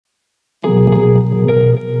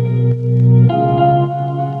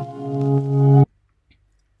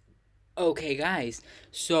Hey guys,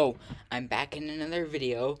 so I'm back in another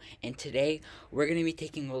video, and today we're going to be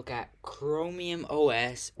taking a look at Chromium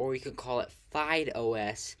OS, or you could call it Pi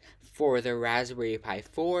OS, for the Raspberry Pi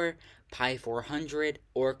 4, Pi 400,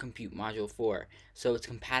 or Compute Module 4. So it's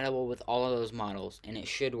compatible with all of those models, and it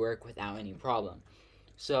should work without any problem.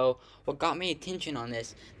 So what got my attention on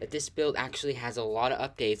that this build actually has a lot of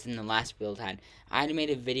updates than the last build had. I had made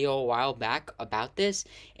a video a while back about this,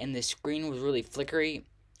 and the screen was really flickery,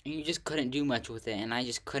 and you just couldn't do much with it, and I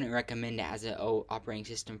just couldn't recommend it as an operating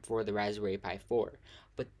system for the Raspberry Pi 4.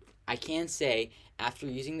 But I can say, after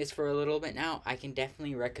using this for a little bit now, I can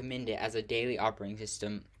definitely recommend it as a daily operating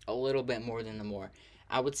system a little bit more than the more.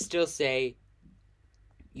 I would still say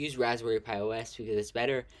use Raspberry Pi OS because it's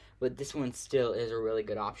better, but this one still is a really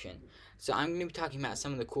good option. So I'm going to be talking about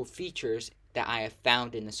some of the cool features that I have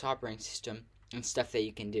found in this operating system and stuff that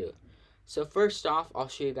you can do. So first off, I'll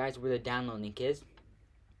show you guys where the download link is.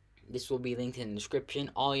 This will be linked in the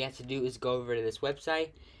description. All you have to do is go over to this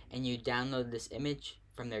website and you download this image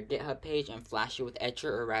from their GitHub page and flash it with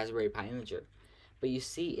Etcher or Raspberry Pi Imager. But you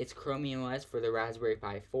see, it's Chromium OS for the Raspberry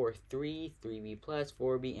Pi 4, 3, 3B+,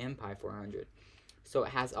 4B, and Pi 400. So it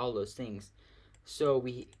has all those things. So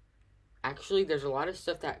there's a lot of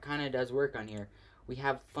stuff that kind of does work on here. We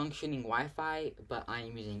have functioning Wi-Fi, but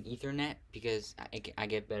I'm using Ethernet because I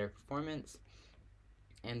get better performance.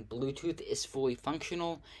 And Bluetooth is fully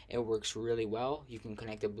functional. It works really well. You can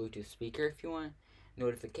connect a Bluetooth speaker if you want.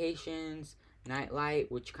 Notifications, night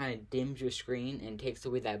light, which kind of dims your screen and takes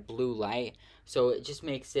away that blue light. So it just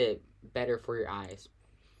makes it better for your eyes.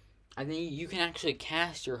 And then you can actually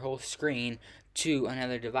cast your whole screen to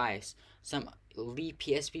another device. Some Lee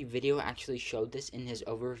PSP video actually showed this in his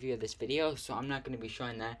overview of this video, so I'm not going to be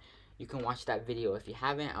showing that. You can watch that video. If you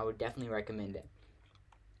haven't, I would definitely recommend it.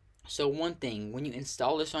 So one thing, when you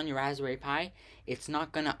install this on your Raspberry Pi, it's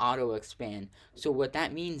not going to auto expand. So what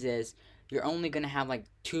that means is you're only going to have like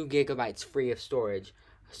 2 gigabytes free of storage.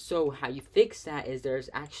 So how you fix that is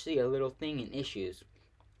there's actually a little thing in issues.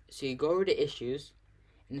 So you go over to issues,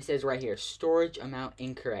 and it says right here, storage amount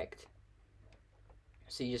incorrect.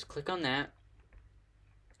 So you just click on that,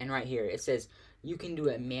 and right here it says you can do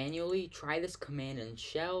it manually. Try this command in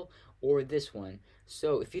shell or this one.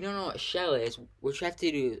 So if you don't know what shell is, what you have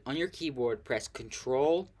to do is on your keyboard, press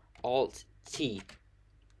Control Alt T,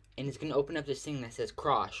 and it's going to open up this thing that says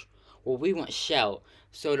crash. Well, we want shell.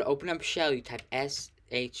 So to open up shell, you type SH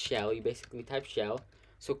shell. You basically type shell.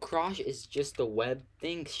 So crash is just the web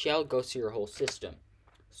thing. Shell goes to your whole system.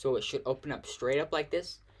 So it should open up straight up like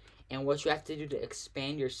this. And what you have to do to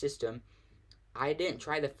expand your system, I didn't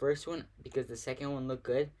try the first one because the second one looked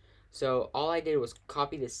good. So all I did was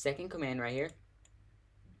copy the second command right here.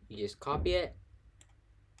 You just copy it.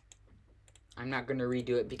 I'm not going to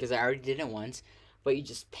redo it because I already did it once. But you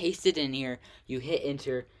just paste it in here. You hit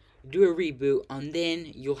enter. Do a reboot. And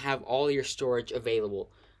then you'll have all your storage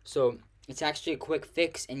available. So it's actually a quick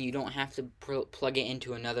fix, and you don't have to plug it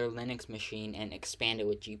into another Linux machine and expand it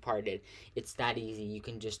with gparted. It's that easy. You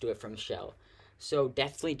can just do it from shell. So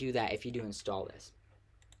definitely do that if you do install this.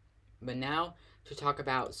 But now to talk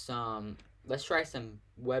about let's try some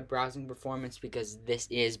web browsing performance because this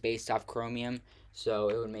is based off Chromium, so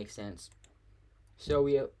it would make sense. So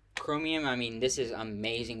we have Chromium. This is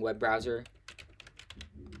amazing web browser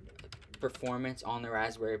performance on the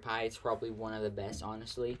Raspberry Pi. It's probably one of the best,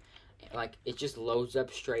 honestly. Like, it just loads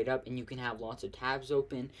up straight up, and you can have lots of tabs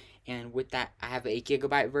open. And with that, I have an 8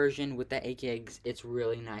 gigabyte version. With that 8 gigs, it's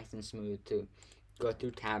really nice and smooth to go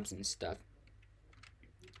through tabs and stuff.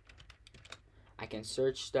 I can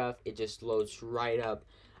search stuff. It just loads right up.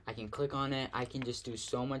 I can click on it. I can just do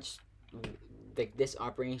so much. Like, this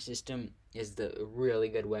operating system is the really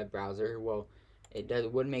good web browser. Well,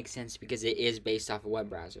 it would make sense because it is based off a web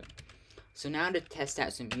browser. So now to test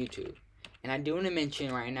out some YouTube. And I do want to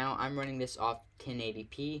mention right now, I'm running this off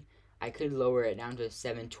 1080p. I could lower it down to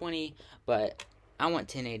 720, but I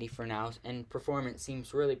want 1080 for now, and performance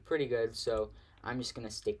seems really pretty good, so I'm just going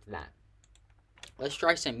to stick to that. Let's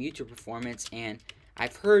try some YouTube performance, and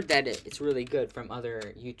I've heard that it's really good from other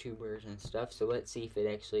YouTubers and stuff, so let's see if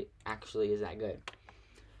it actually is that good.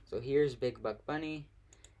 So here's Big Buck Bunny,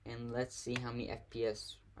 and let's see how many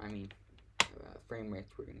FPS, frame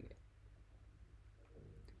rates we're going to get.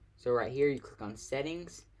 So right here, you click on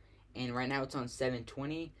settings, and right now it's on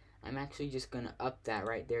 720. I'm actually just going to up that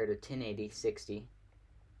right there to 1080, 60.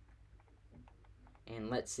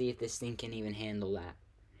 And let's see if this thing can even handle that.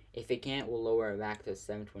 If it can't, we'll lower it back to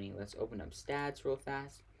 720. Let's open up stats real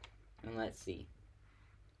fast, and let's see.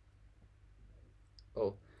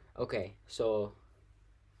 Oh, okay, so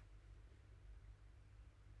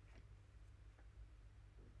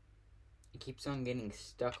keeps on getting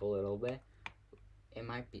stuck a little bit. It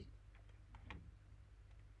might be.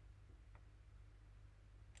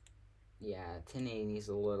 Yeah, 1080 is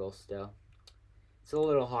a little still. It's a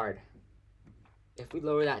little hard. If we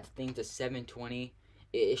lower that thing to 720,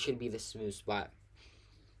 it should be the smooth spot.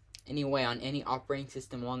 Anyway, on any operating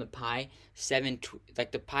system on the Pi,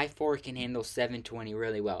 like the Pi4 can handle 720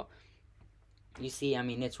 really well. You see, I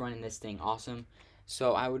mean, it's running this thing awesome.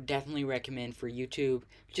 So I would definitely recommend for YouTube,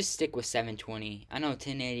 just stick with 720. I know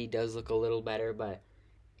 1080 does look a little better, but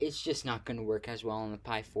it's just not going to work as well on the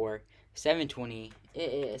Pi4. 720,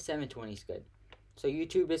 720 is good. So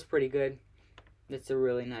YouTube is pretty good. That's a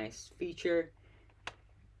really nice feature.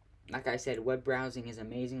 Like I said, web browsing is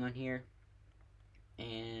amazing on here.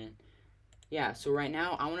 And yeah, so right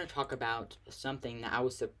now I want to talk about something that I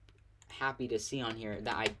was happy to see on here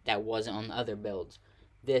that wasn't on the other builds.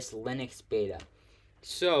 This Linux beta.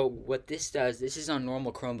 So what this does, this is on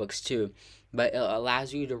normal Chromebooks too, but it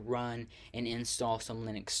allows you to run and install some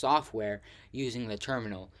Linux software using the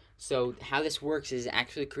terminal. So how this works is it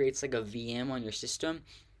actually creates like a VM on your system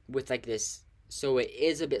with like this. So it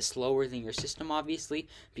is a bit slower than your system, obviously,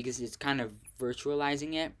 because it's kind of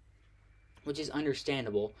virtualizing it, which is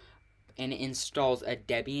understandable. And it installs a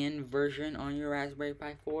Debian version on your Raspberry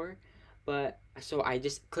Pi 4. But so I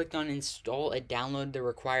just clicked on install, it downloaded the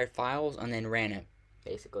required files, and then ran it,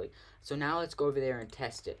 basically. So now let's go over there and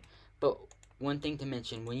test it. But one thing to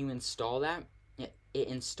mention, when you install that, it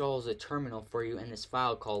installs a terminal for you in this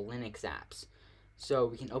file called Linux apps. So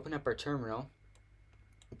we can open up our terminal.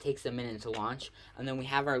 It takes a minute to launch, and then we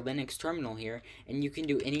have our Linux terminal here, and you can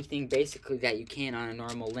do anything basically that you can on a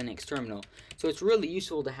normal Linux terminal. So it's really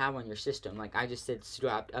useful to have on your system. Like I just said sudo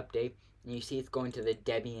apt update, and you see it's going to the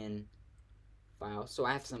Debian file. So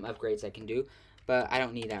I have some upgrades I can do, but I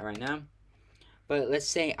don't need that right now. But let's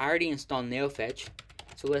say I already installed NailFetch,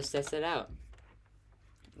 so let's test it out.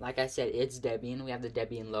 Like I said, it's Debian. We have the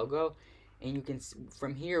Debian logo. And you can,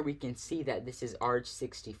 from here, we can see that this is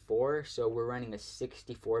ARJ64, so we're running a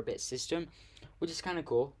 64-bit system, which is kind of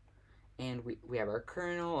cool. And we have our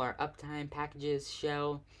kernel, our uptime, packages,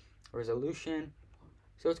 shell, resolution.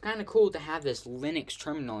 So it's kind of cool to have this Linux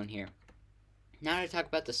terminal in here. Now to talk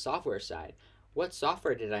about the software side. What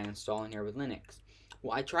software did I install in here with Linux?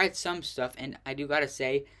 Well, I tried some stuff, and I do gotta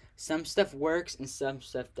say, some stuff works and some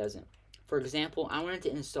stuff doesn't. For example, I wanted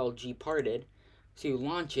to install Gparted, so you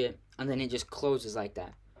launch it, and then it just closes like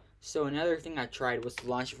that. So another thing I tried was to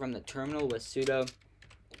launch it from the terminal with sudo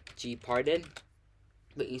gparted.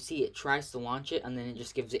 But you see it tries to launch it, and then it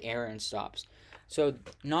just gives an error and stops. So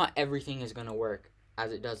not everything is going to work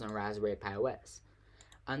as it does on Raspberry Pi OS.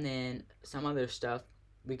 And then some other stuff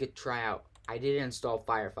we could try out. I did install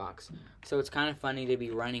Firefox. So it's kind of funny to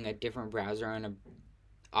be running a different browser on an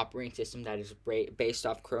operating system that is based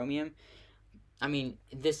off Chromium. I mean,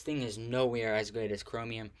 this thing is nowhere as good as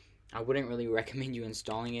Chromium. I wouldn't really recommend you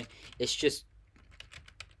installing it. It's just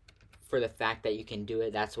for the fact that you can do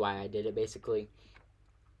it. That's why I did it, basically.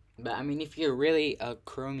 But, I mean, if you're really a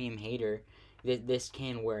Chromium hater, this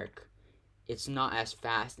can work. It's not as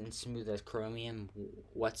fast and smooth as Chromium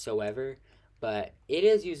whatsoever. But it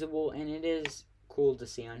is usable, and it is cool to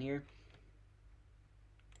see on here.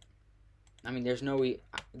 I mean, there's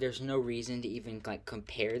no reason to even like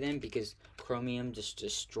compare them because Chromium just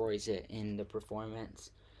destroys it in the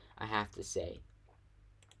performance. I have to say,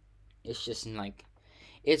 it's just like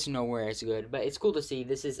it's nowhere as good. But it's cool to see.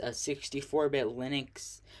 This is a 64-bit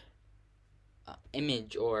Linux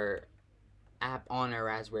image or app on a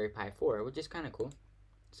Raspberry Pi 4, which is kind of cool.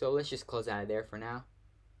 So let's just close out of there for now,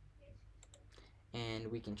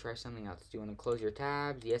 and we can try something else. Do you want to close your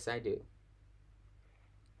tabs? Yes, I do.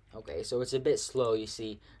 Okay, so it's a bit slow, you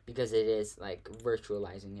see, because it is, like,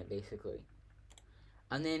 virtualizing it, basically.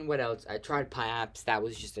 And then, what else? I tried Pi Apps. That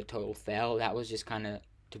was just a total fail. That was just kind of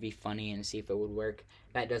to be funny and see if it would work.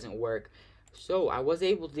 That doesn't work. So, I was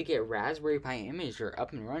able to get Raspberry Pi Imager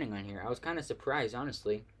up and running on here. I was kind of surprised,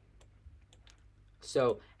 honestly.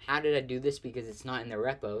 So, how did I do this? Because it's not in the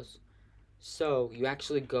repos. So, you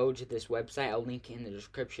actually go to this website. I'll link in the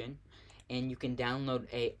description. And you can download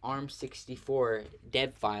a ARM64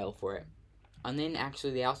 deb file for it. And then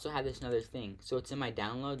actually they also have this another thing. So it's in my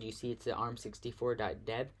download. You see it's the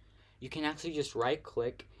ARM64.deb. You can actually just right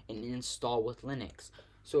click and install with Linux.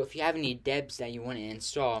 So if you have any debs that you want to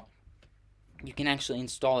install, you can actually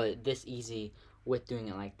install it this easy with doing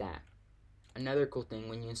it like that. Another cool thing,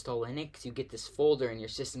 when you install Linux, you get this folder in your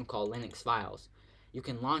system called Linux Files. You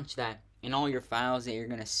can launch that, and all your files that you're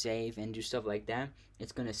going to save and do stuff like that,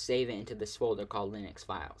 it's going to save it into this folder called Linux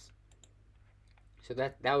Files. So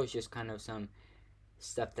that was just kind of some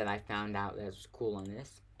stuff that I found out that's cool on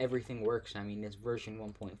this. Everything works. I mean, it's version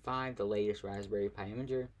 1.5, the latest Raspberry Pi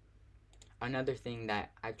imager. Another thing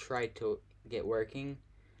that I tried to get working,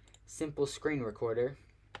 simple screen recorder.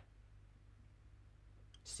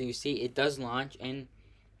 So you see, it does launch, and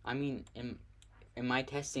I mean, in my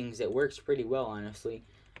testings, it works pretty well, honestly.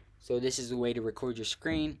 So this is the way to record your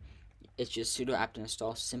screen. It's just sudo apt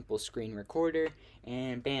install simple screen recorder,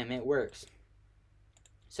 and bam, it works.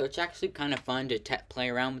 So it's actually kind of fun to play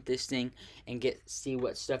around with this thing and see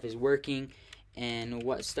what stuff is working and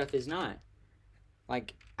what stuff is not.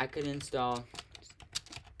 Like, I could install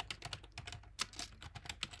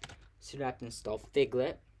sudo apt install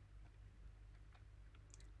Figlet,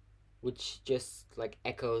 which just like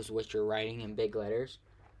echoes what you're writing in big letters.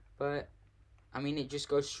 But I mean, it just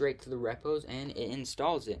goes straight to the repos and it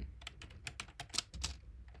installs it.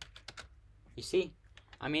 You see?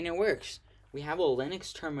 I mean, it works. We have a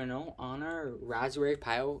Linux terminal on our Raspberry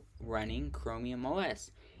Pi running Chromium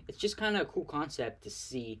OS. It's just kind of a cool concept to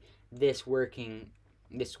see this working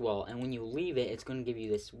this well. And when you leave it, it's going to give you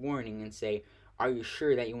this warning and say, are you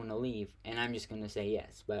sure that you want to leave? And I'm just going to say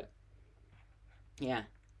yes. But yeah.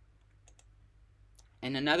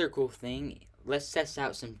 And another cool thing, let's test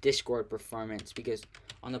out some Discord performance, because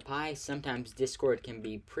on the Pi, sometimes Discord can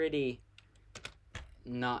be pretty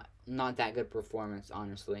not that good performance,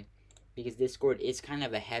 honestly. Because Discord is kind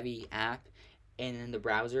of a heavy app, and in the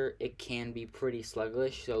browser, it can be pretty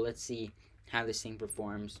sluggish. So let's see how this thing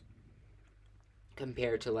performs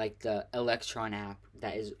compared to like the Electron app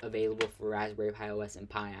that is available for Raspberry Pi OS and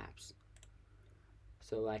Pi apps.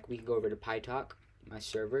 So like, we can go over to Pi Talk, my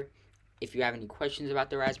server. If you have any questions about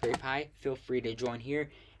the Raspberry Pi, feel free to join here.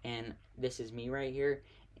 And this is me right here,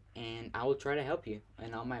 and I will try to help you.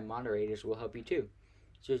 And all my moderators will help you too.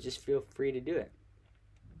 So just feel free to do it.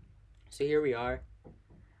 So here we are.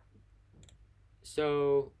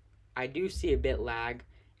 So I do see a bit lag.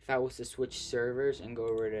 If I was to switch servers and go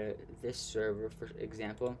over to this server, for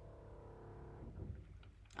example,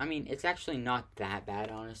 I mean, it's actually not that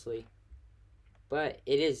bad, honestly. But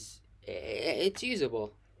it's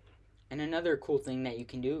usable. And another cool thing that you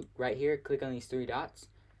can do right here, click on these three dots,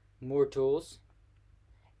 more tools,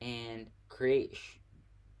 and create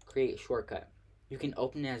shortcut. You can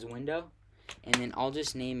open it as a window, and then I'll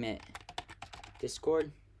just name it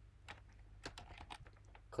Discord.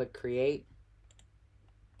 Click create,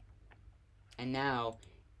 and now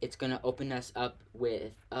it's gonna open us up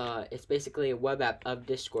with it's basically a web app of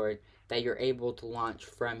Discord that you're able to launch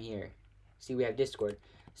from here. See, we have Discord.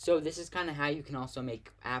 So this is kind of how you can also make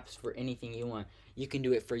apps for anything you want. You can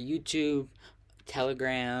do it for YouTube,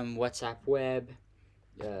 Telegram, WhatsApp Web,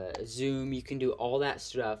 Zoom. You can do all that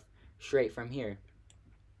stuff straight from here.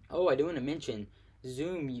 Oh, I do want to mention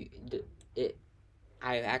Zoom.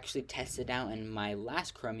 I actually tested out in my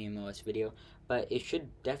last Chromium OS video, but it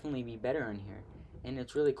should definitely be better on here, and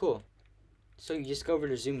it's really cool. So you just go over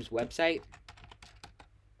to Zoom's website.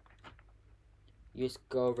 You just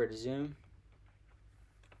go over to Zoom,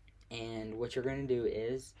 and what you're going to do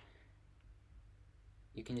is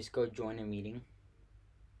you can just go join a meeting.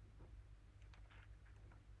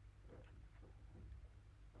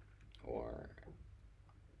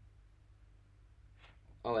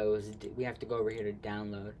 We have to go over here to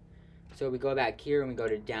download. So we go back here and we go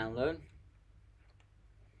to download.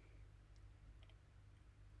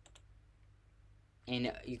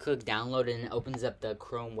 And you click download and it opens up the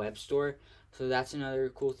Chrome web store. So that's another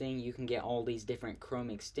cool thing. You can get all these different Chrome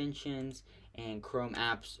extensions and Chrome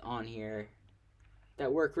apps on here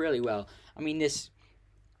that work really well. I mean, this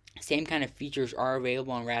same kind of features are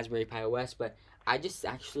available on Raspberry Pi OS, but I just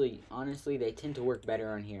actually, honestly, they tend to work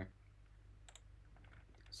better on here.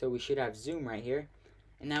 So we should have Zoom right here.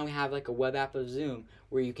 And now we have like a web app of Zoom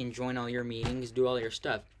where you can join all your meetings, do all your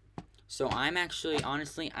stuff. So I'm actually,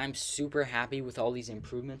 honestly, I'm super happy with all these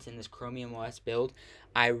improvements in this Chromium OS build.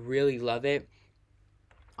 I really love it.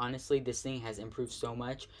 Honestly, this thing has improved so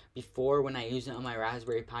much. Before, when I used it on my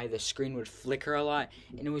Raspberry Pi, the screen would flicker a lot,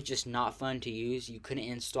 and it was just not fun to use. You couldn't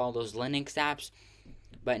install those Linux apps.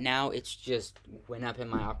 But now it's just went up in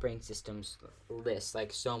my operating system's list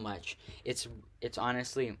like so much. It's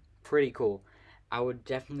honestly pretty cool. I would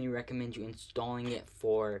definitely recommend you installing it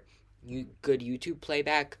for good YouTube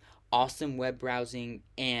playback, awesome web browsing,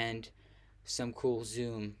 and some cool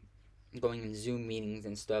Zoom, going in Zoom meetings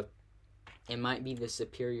and stuff. It might be the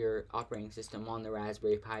superior operating system on the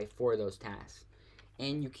Raspberry Pi for those tasks.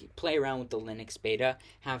 And you can play around with the Linux beta,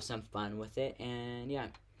 have some fun with it, and yeah.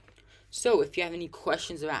 So if you have any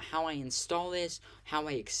questions about how I install this, how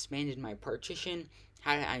I expanded my partition,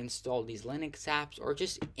 how I installed these Linux apps, or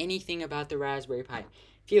just anything about the Raspberry Pi,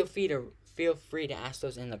 feel feel free to ask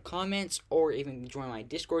those in the comments, or even join my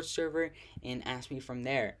Discord server and ask me from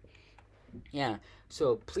there. Yeah,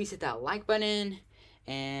 so please hit that like button,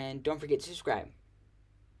 and don't forget to subscribe.